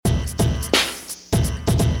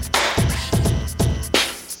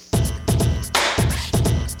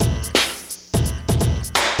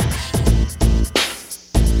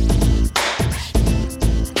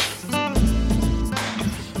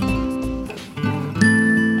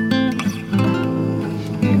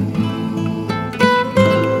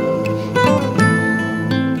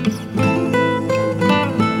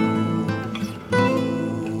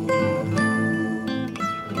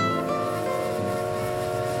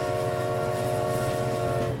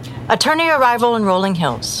Attorney arrival in Rolling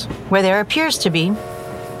Hills, where there appears to be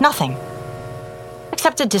nothing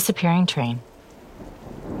except a disappearing train.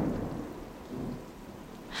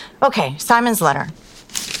 Okay, Simon's letter.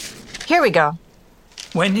 Here we go.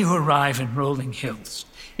 When you arrive in Rolling Hills,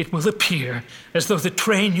 it will appear as though the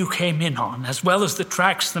train you came in on, as well as the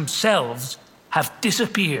tracks themselves, have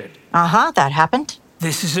disappeared. That happened.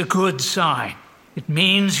 This is a good sign. It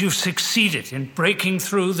means you've succeeded in breaking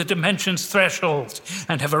through the dimension's thresholds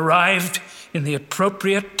and have arrived in the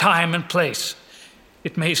appropriate time and place.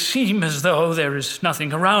 It may seem as though there is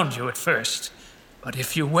nothing around you at first, but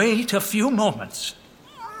if you wait a few moments,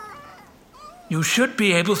 you should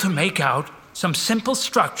be able to make out some simple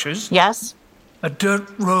structures. Yes. A dirt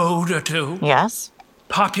road or two. Yes.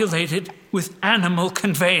 Populated with animal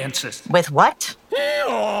conveyances. With what?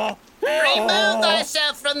 Remove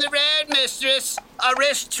thyself from the road, mistress, or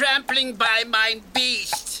risk trampling by mine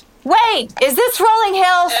beast. Wait, is this Rolling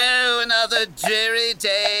Hills? Oh, another dreary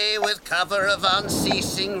day with cover of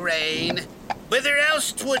unceasing rain. Whither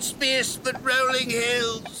else wouldst beest but Rolling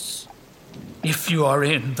Hills? If you are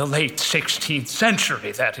in the late 16th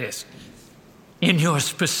century, that is. In your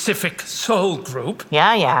specific soul group,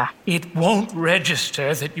 Yeah. it won't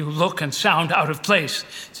register that you look and sound out of place,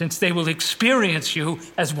 since they will experience you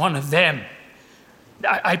as one of them.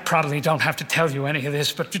 I probably don't have to tell you any of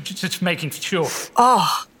this, but just making sure.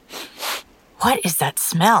 Oh, what is that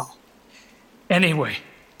smell? Anyway,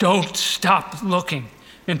 don't stop looking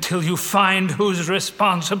until you find who's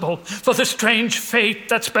responsible for the strange fate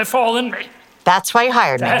that's befallen me. That's why you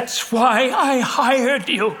hired me. That's why I hired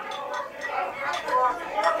you.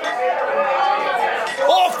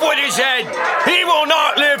 Off with his head! He will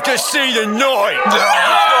not live to see the night!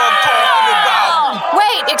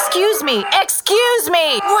 Wait, excuse me.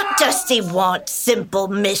 What does he want, simple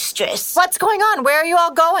mistress? What's going on? Where are you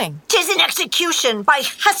all going? 'Tis an execution by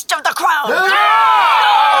hest of the crown.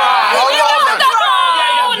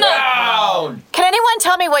 Can anyone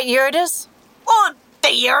tell me what year it is? Oh,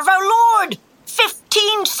 the year of our Lord,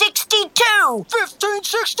 1562.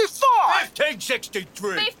 1565!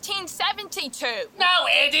 1563! 1572. No,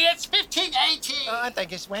 idiots, 1580. I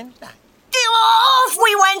think it's Wednesday. Off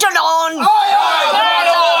we went along.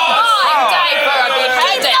 Fine day for a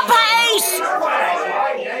beheading. The pace.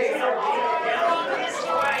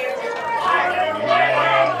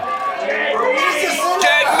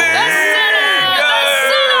 Get me!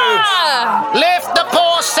 Lift the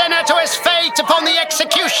poor sinner to his fate upon the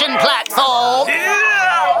execution platform.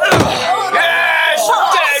 Yes!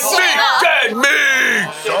 Dead me!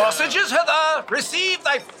 Sausages hither! Receive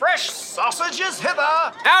thy fresh sausages hither!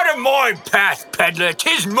 Out of my path, peddler!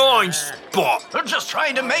 'Tis mine spot! I'm just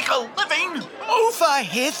trying to make a living. Over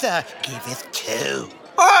hither giveth two.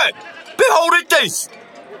 Hey! Behold it this!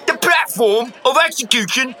 The platform of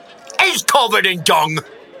execution is covered in dung!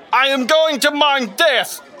 I am going to mine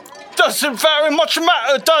death. Doesn't very much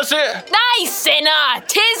matter, does it? Nay, sinner,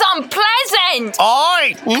 'tis unpleasant.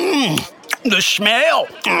 Aye! The smell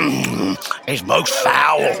is most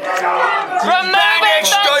foul. Remove the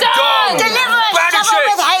dung. Deliver us, Banish trouble it.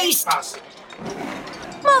 with haste.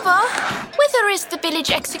 Mother, whither is the village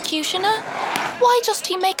executioner? Why does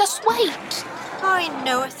he make us wait? I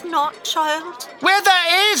knoweth not, child. Whither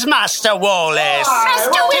is Master Wallace?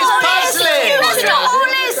 Master Wallace! Master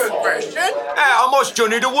Wallace! How much do you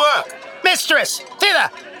need to work? Mistress, thither,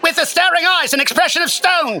 with the staring eyes and expression of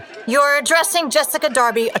stone. You're addressing Jessica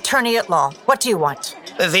Darby, attorney at law. What do you want?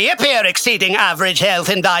 Thee appear exceeding average health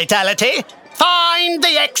and vitality. Find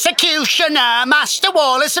the executioner, Master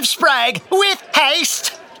Wallace of Sprague, with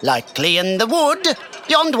haste. Likely in the wood,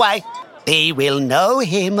 yond way. Thee will know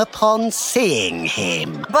him upon seeing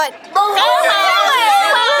him. But... Yeah,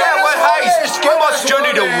 well, haste! How much do you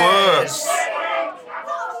need to work?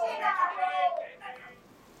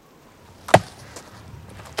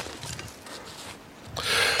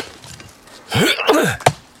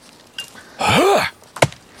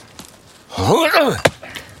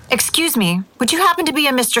 Excuse me, would you happen to be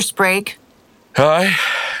a Mr. Sprague? Hi,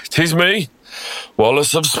 'tis me,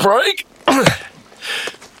 Wallace of Sprague.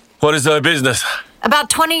 What is thy business? About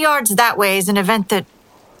 20 yards that way is an event that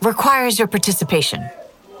requires your participation.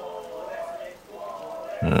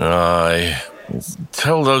 Aye,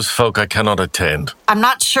 tell those folk I cannot attend. I'm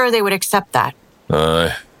not sure they would accept that.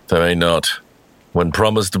 Aye, they may not. When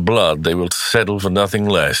promised blood, they will settle for nothing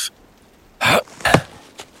less.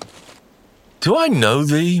 Do I know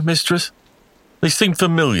thee, mistress? They seem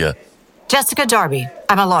familiar. Jessica Darby,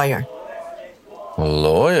 I'm a lawyer. A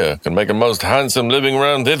lawyer can make a most handsome living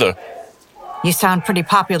round thither. You sound pretty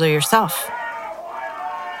popular yourself.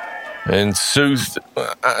 In sooth,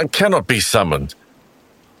 I cannot be summoned.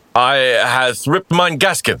 I hath ripped mine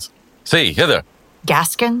gaskins. See, hither.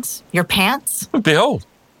 Gaskins? Your pants? Behold,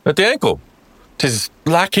 at the ankle. 'Tis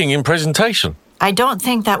lacking in presentation. I don't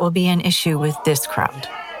think that will be an issue with this crowd.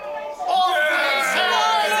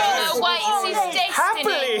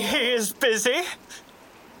 Happily, he is busy.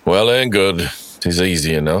 Well and good. 'Tis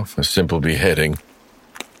easy enough, a simple beheading.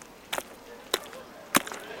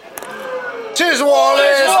 'Tis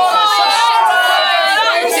Wallace!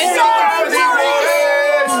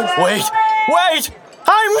 Wait!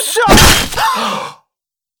 I'm sorry!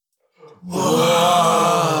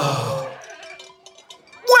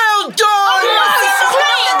 Well done!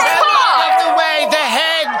 Of the way the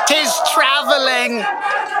head 'tis travelling.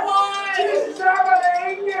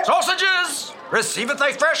 Sausages! Receiveth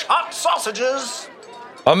they fresh hot sausages?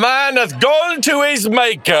 A man hath gone to his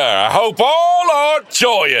maker. Hope all are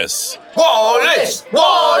joyous. Wallace!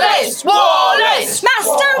 Wallace! Wallace!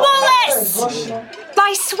 Master Wallace!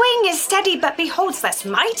 Thy swing is steady, but beholds less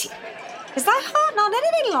mighty. Is thy heart not in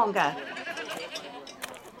any longer?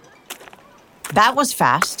 That was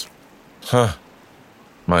fast.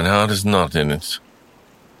 Mine heart is not in it.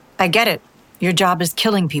 I get it. Your job is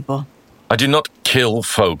killing people. I do not kill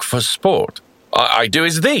folk for sport. I do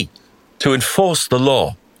as thee, to enforce the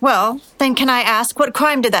law. Well, then can I ask, what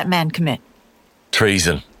crime did that man commit?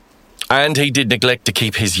 Treason. And he did neglect to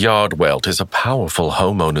keep his yard well. 'Tis a powerful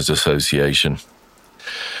homeowners association.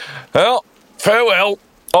 Well, farewell.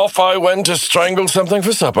 Off I went to strangle something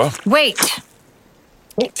for supper. Wait.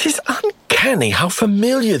 'Tis uncanny how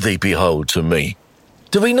familiar thee behold to me.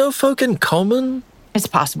 Do we know folk in common? It's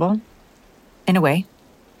possible. In a way.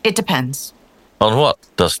 It depends. On what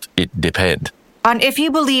does it depend? On if you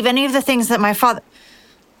believe any of the things that my father...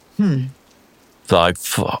 Thy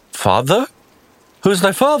father? Who's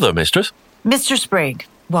thy father, mistress? Mr. Sprague,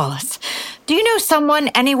 Wallace, do you know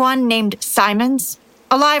anyone named Simons?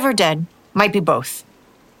 Alive or dead? Might be both.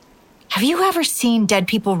 Have you ever seen dead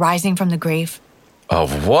people rising from the grave?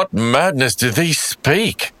 Of what madness do thee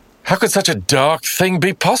speak? How could such a dark thing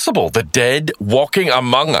be possible? The dead walking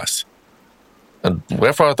among us? And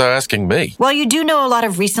wherefore art thou asking me? Well, you do know a lot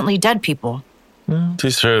of recently dead people.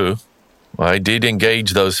 'Tis true. I did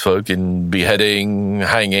engage those folk in beheading,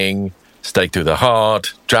 hanging, stake through the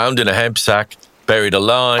heart, drowned in a hemp sack, buried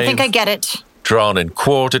alive. I think I get it. Drawn and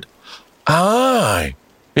quartered. Aye.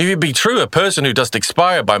 If it be true, a person who dost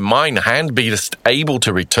expire by mine hand beest able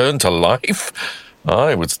to return to life,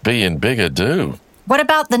 I would be in big ado. What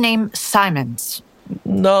about the name Simons?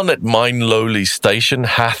 None at mine lowly station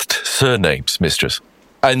hath surnames, mistress.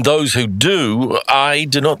 And those who do, I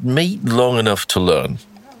do not meet long enough to learn.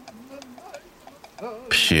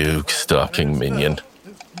 Puke-stocking minion.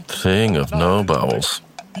 Thing of no bowels.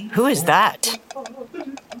 Who is that?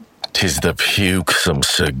 'Tis the pukesome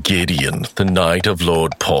Sir Gideon, the knight of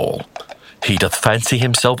Lord Paul. He doth fancy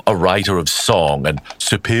himself a writer of song and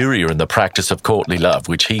superior in the practice of courtly love,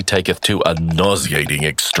 which he taketh to a nauseating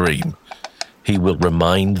extreme. He will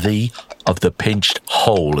remind thee of the pinched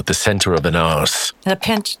hole at the centre of an arse.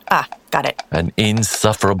 Got it. An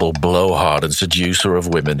insufferable blowhard and seducer of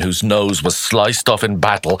women whose nose was sliced off in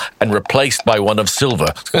battle and replaced by one of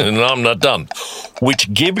silver, and I'm not done,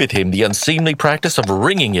 which giveth him the unseemly practice of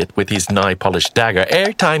ringing it with his nigh-polished dagger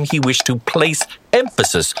ere time he wished to place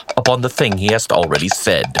emphasis upon the thing he hast already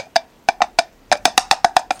said.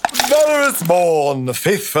 Valorous Morn,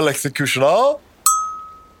 faithful executioner.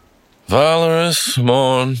 Valorous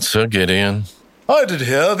morn, Sir Gideon. I did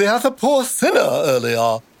hear thee hath a poor sinner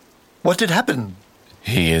earlier. What did happen?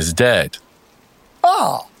 He is dead.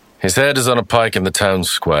 Ah, His head is on a pike in the town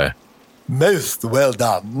square. most well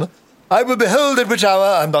done. I will behold at which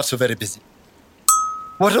hour. I'm not so very busy.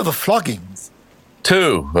 What are the floggings?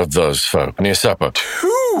 2 of those folk near supper.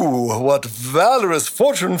 2? What valorous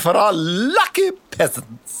fortune for our lucky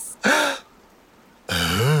peasants.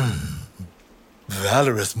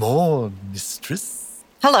 Valorous morn, mistress.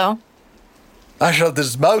 Hello. I shall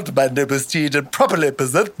dismount my noble steed and properly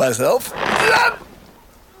present myself.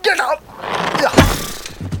 Get up!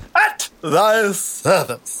 At thy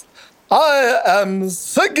service. I am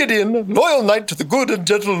Sir Gideon, loyal knight to the good and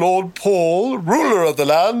gentle Lord Paul, ruler of the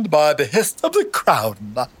land by behest of the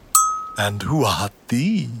crown. And who art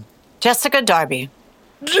thee? Jessica Darby.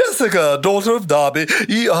 Jessica, daughter of Darby,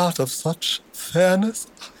 ye art of such fairness,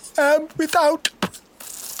 I am without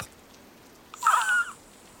breath.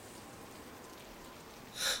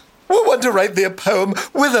 We want to write thee a poem,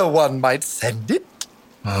 whither one might send it.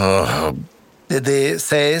 Did they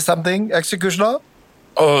say something, executioner?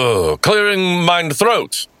 Clearing mine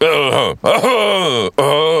throat. I'm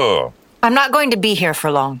not going to be here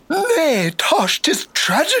for long. Nay, Tosh, 'tis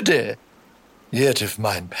tragedy. Yet if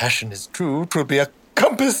mine passion is true, 'twill be a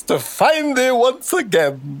compass to find thee once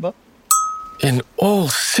again. In all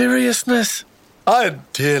seriousness? I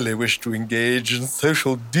dearly wish to engage in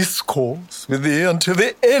social discourse with thee until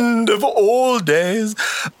the end of all days,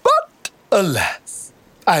 but alas,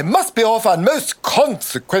 I must be off on most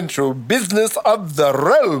consequential business of the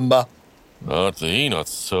realm. Are they not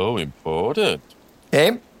so important?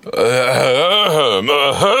 Eh?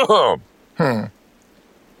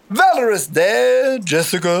 Valorous day,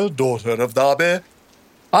 Jessica, daughter of Darby.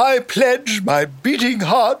 I pledge my beating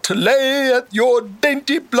heart to lay at your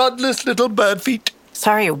dainty, bloodless little bird feet.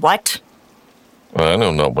 Sorry, what? I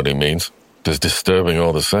don't know what he means. It's disturbing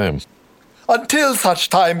all the same. Until such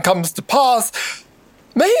time comes to pass,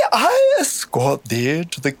 may I escort thee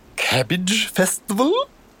to the Cabbage Festival,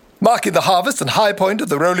 marking the harvest and high point of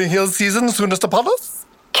the rolling hills season soonest upon us?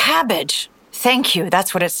 Cabbage. Thank you.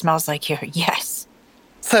 That's what it smells like here. Yes.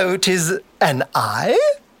 So 'tis an aye?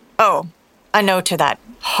 Oh, a no to that.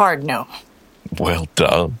 Hard no. Well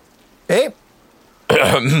done. Eh?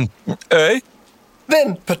 Eh?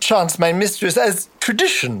 Then, perchance, my mistress, as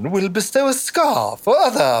tradition, will bestow a scarf or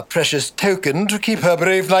other precious token to keep her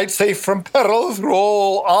brave knight safe from peril through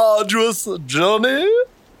all arduous journey?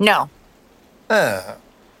 No. Oh.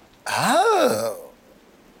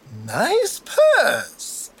 Nice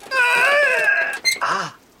purse.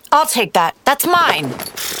 I'll take that. That's mine.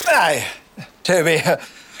 Aye, Toby,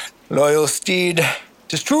 loyal steed.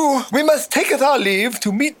 'Tis true, we must taketh our leave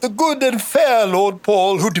to meet the good and fair Lord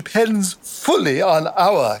Paul, who depends fully on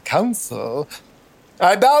our counsel.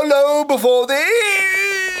 I bow low before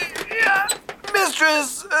thee,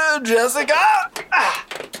 Mistress Jessica,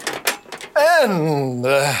 and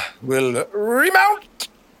will remount.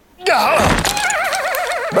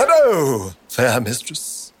 But oh, fair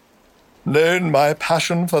mistress, known my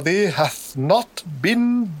passion for thee hath not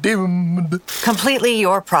been dimmed. Completely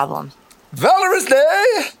your problem. Valorous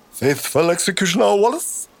day, faithful executioner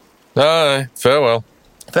Wallace. Aye, farewell.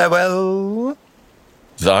 Farewell.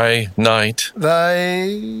 Thy knight.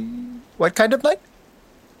 Thy... what kind of knight?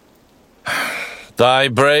 Thy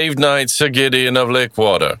brave knight, Sir Gideon of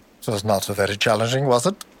Lickwater. It was not so very challenging, was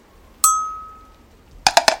it?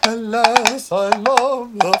 Alas, I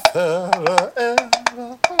love the fairer air.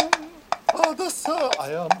 Oh, the sir,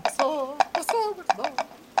 I am so, the sir with love.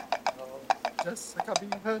 Jessica be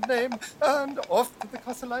her name, and off to the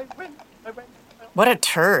castle I went. What a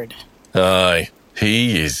turd. Aye,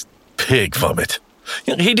 he is pig vomit.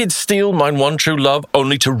 He did steal mine one true love,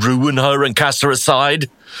 only to ruin her and cast her aside.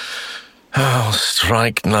 Oh,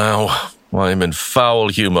 strike now. I am in foul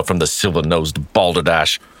humour from the silver-nosed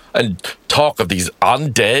balderdash, and talk of these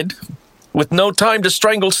undead, with no time to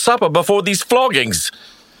strangle supper before these floggings.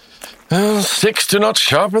 Oh, six do not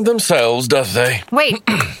sharpen themselves, doth they? Wait,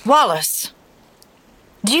 Wallace.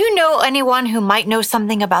 Do you know anyone who might know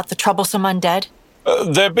something about the troublesome undead?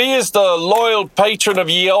 There be is the loyal patron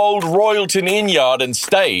of ye old Royalton Innyard and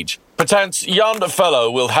stage. Perchance yonder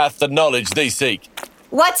fellow will hath the knowledge thee seek.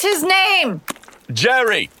 What's his name?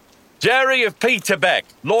 Jerry of Peterbeck,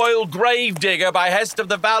 loyal gravedigger by hest of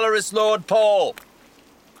the valorous Lord Paul.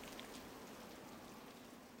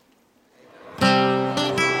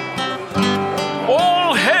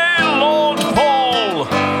 All hail Lord Paul!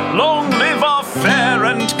 Long live our fair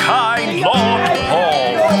and kind Lord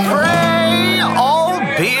Paul! Pray, all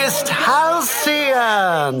beest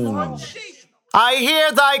halcyon. I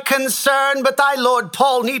hear thy concern, but thy Lord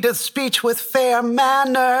Paul needeth speech with fair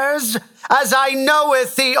manners, as I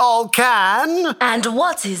knoweth thee all can. And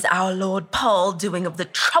what is our Lord Paul doing of the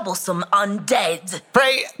troublesome undead?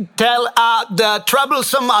 Pray tell the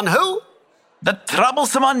troublesome on who? The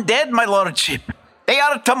troublesome undead, my lordship. They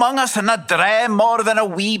are among us and not dray more than a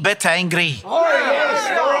wee bit angry.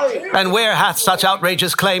 And where hath such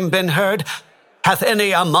outrageous claim been heard? Hath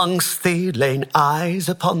any amongst thee lain eyes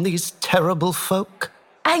upon these terrible folk?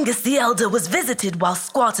 Angus the Elder was visited while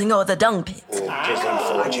squatting o'er the dung pit.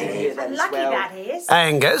 Lucky that is.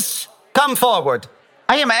 Angus, come forward.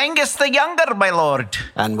 I am Angus the Younger, my lord.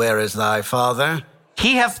 And where is thy father?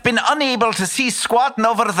 He hath been unable to see squatting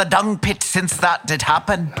over the dung pit since that did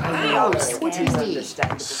happen.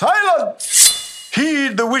 Silence!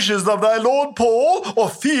 Heed the wishes of thy Lord Paul, or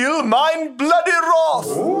feel mine bloody wrath.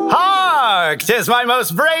 Hark! 'Tis my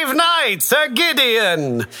most brave knight, Sir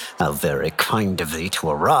Gideon. How very kind of thee to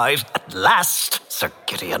arrive at last, Sir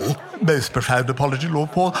Gideon. Most profound apology,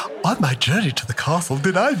 Lord Paul. On my journey to the castle,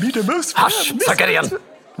 did I meet a most... Hush, Sir Gideon!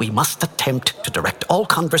 We must attempt to direct all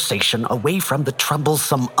conversation away from the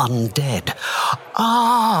troublesome undead.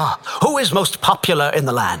 Who is most popular in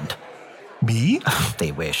the land? Me?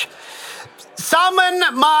 They wish. Summon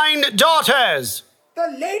mine daughters.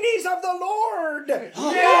 The ladies of the Lord! Yay!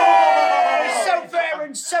 So fair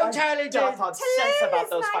and so talented. Don't have sense about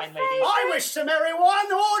those fine ladies. I wish to marry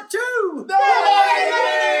one or two. The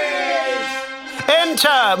ladies!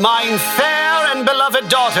 Enter, mine fair and beloved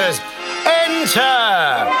daughters.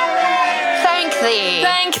 Enter! Thank thee.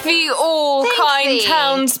 Thank thee all, kind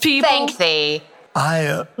townspeople. Thank thee.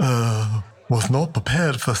 I, was not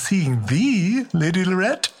prepared for seeing thee, Lady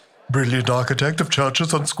Lorette. Brilliant architect of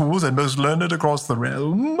churches and schools and most learned across the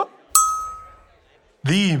realm.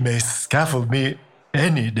 Thee may scaffold me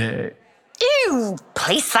any day. Ew!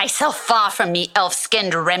 Place thyself far from me,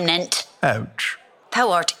 elf-skinned remnant. Ouch.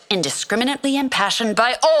 Thou art indiscriminately impassioned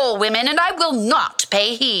by all women, and I will not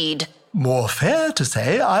pay heed. More fair to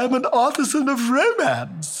say, I am an artisan of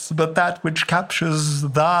romance, but that which captures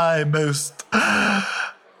thy most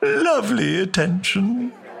lovely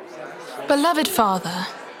attention. Beloved father,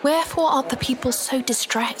 wherefore are the people so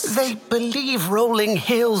distressed? They believe Rolling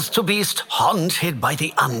Hills to be haunted by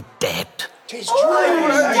the undead. 'Tis true.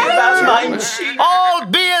 That's mine. All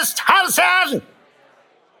beest Halcyon!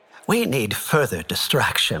 We need further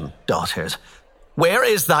distraction, daughters. Where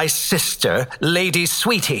is thy sister, Lady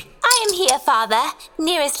Sweetie? I am here, father,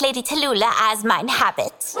 nearest Lady Tallulah as mine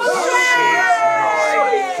habit.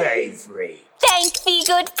 My favourite. Thank thee,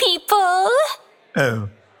 good people. Oh,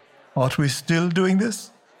 aren't we still doing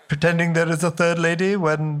this? Pretending there is a third lady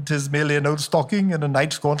when 'tis merely an old stocking and a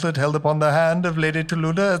knight's gauntlet held upon the hand of Lady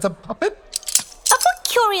Tallulah as a puppet? Of what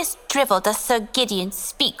curious drivel does Sir Gideon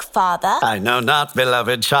speak, father? I know not,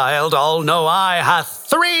 beloved child. All know I hath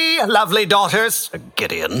 3 lovely daughters, Sir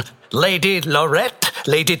Gideon, Lady Lorette,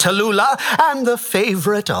 Lady Tallulah, and the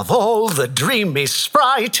favourite of all, the dreamy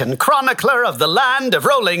sprite and chronicler of the land of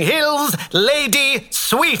Rolling Hills, Lady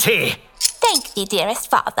Sweetie. Thank thee, dearest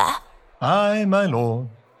father. Aye, my lord.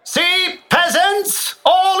 See, peasants,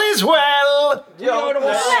 all is well.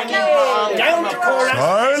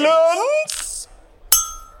 Silence!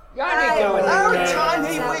 Every time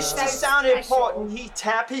he wished to sound important, he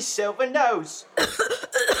tapped his silver nose.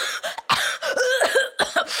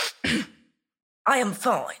 I am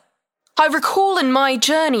fine. I recall in my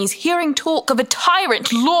journeys hearing talk of a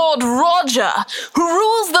tyrant, Lord Roger, who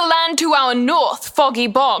rules the land to our north, Foggy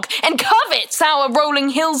Bog, and covets our Rolling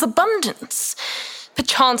Hills' abundance.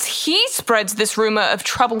 Perchance he spreads this rumour of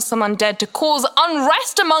troublesome undead to cause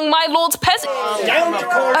unrest among my lord's peasants. Don't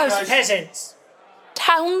call us peasants.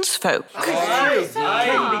 Townsfolk. It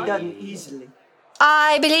can be done easily.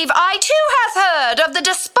 I believe I too have heard of the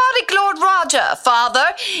despotic Lord Roger,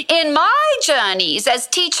 father, in my journeys as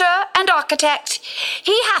teacher and architect.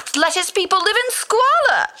 He hath let his people live in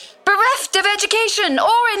squalor, bereft of education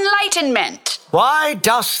or enlightenment. Why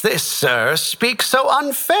does this, sir, speak so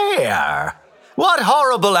unfair? What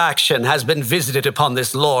horrible action has been visited upon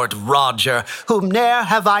this Lord Roger, whom ne'er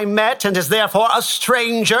have I met and is therefore a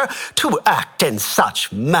stranger, to act in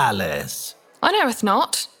such malice? I knoweth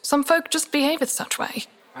not. Some folk just behaveth such way.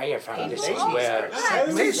 I have found this is where...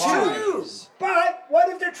 Me too. But what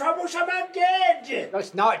if they're troublesome undead?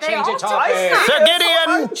 Let's not change the topic. Sir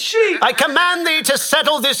Gideon, I command thee to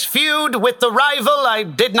settle this feud with the rival I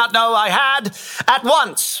did not know I had at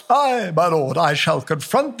once. Aye, my lord, I shall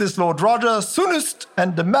confront this Lord Roger soonest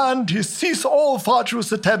and demand he cease all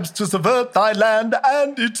fatuous attempts to subvert thy land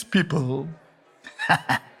and its people.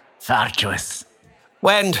 Fatuous.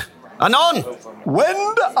 Wend, anon.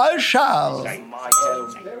 Wend I shall.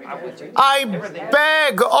 I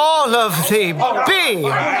beg all of thee, be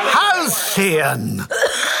halcyon.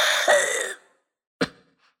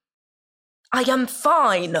 I am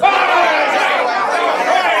fine.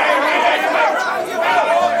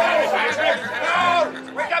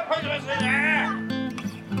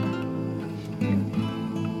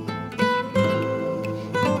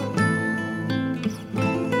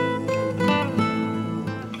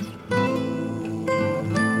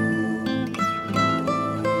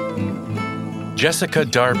 Jessica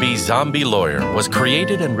Darby Zombie Lawyer was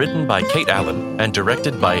created and written by Kate Allen and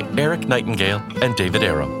directed by Eric Nightingale and David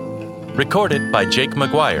Arrow. Recorded by Jake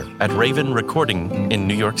McGuire at Raven Recording in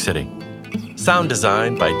New York City. Sound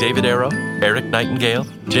design by David Arrow, Eric Nightingale,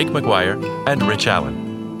 Jake McGuire, and Rich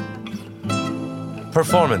Allen.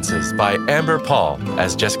 Performances by Amber Paul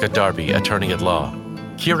as Jessica Darby, Attorney at Law,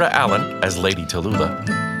 Kira Allen as Lady Tallulah,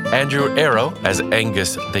 Andrew Arrow as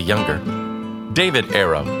Angus the Younger, David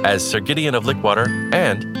Arrow as Sir Gideon of Lickwater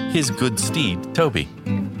and his good steed, Toby,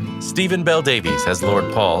 Stephen Bell Davies as Lord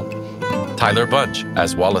Paul, Tyler Bunch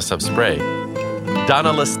as Wallace of Spray,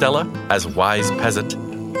 Donna Listella as Wise Peasant,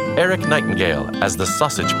 Eric Nightingale as the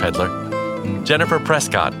Sausage Peddler, Jennifer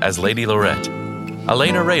Prescott as Lady Lorette,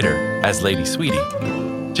 Elena Rader as Lady Sweetie,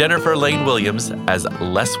 Jennifer Lane Williams as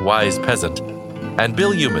Less Wise Peasant, and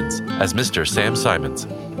Bill Humans as Mr. Sam Simons.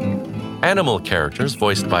 Animal characters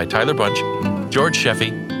voiced by Tyler Bunch, George Sheffy,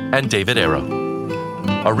 and David Arrow.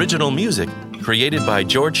 Original music created by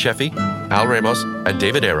George Sheffy, Al Ramos, and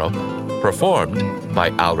David Arrow, performed by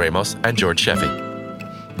Al Ramos and George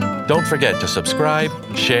Sheffy. Don't forget to subscribe,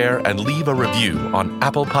 share, and leave a review on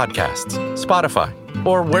Apple Podcasts, Spotify,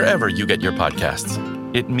 or wherever you get your podcasts.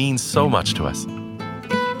 It means so much to us.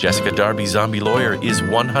 Jessica Darby Zombie Lawyer is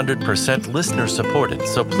 100% listener supported,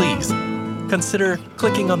 so please consider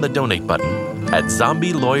clicking on the donate button at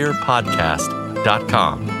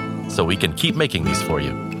zombielawyerpodcast.com so we can keep making these for you.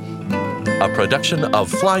 A production of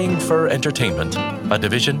Flying Fur Entertainment, a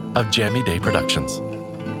division of Jammy Day Productions.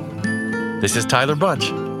 This is Tyler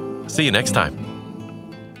Bunch. See you next time.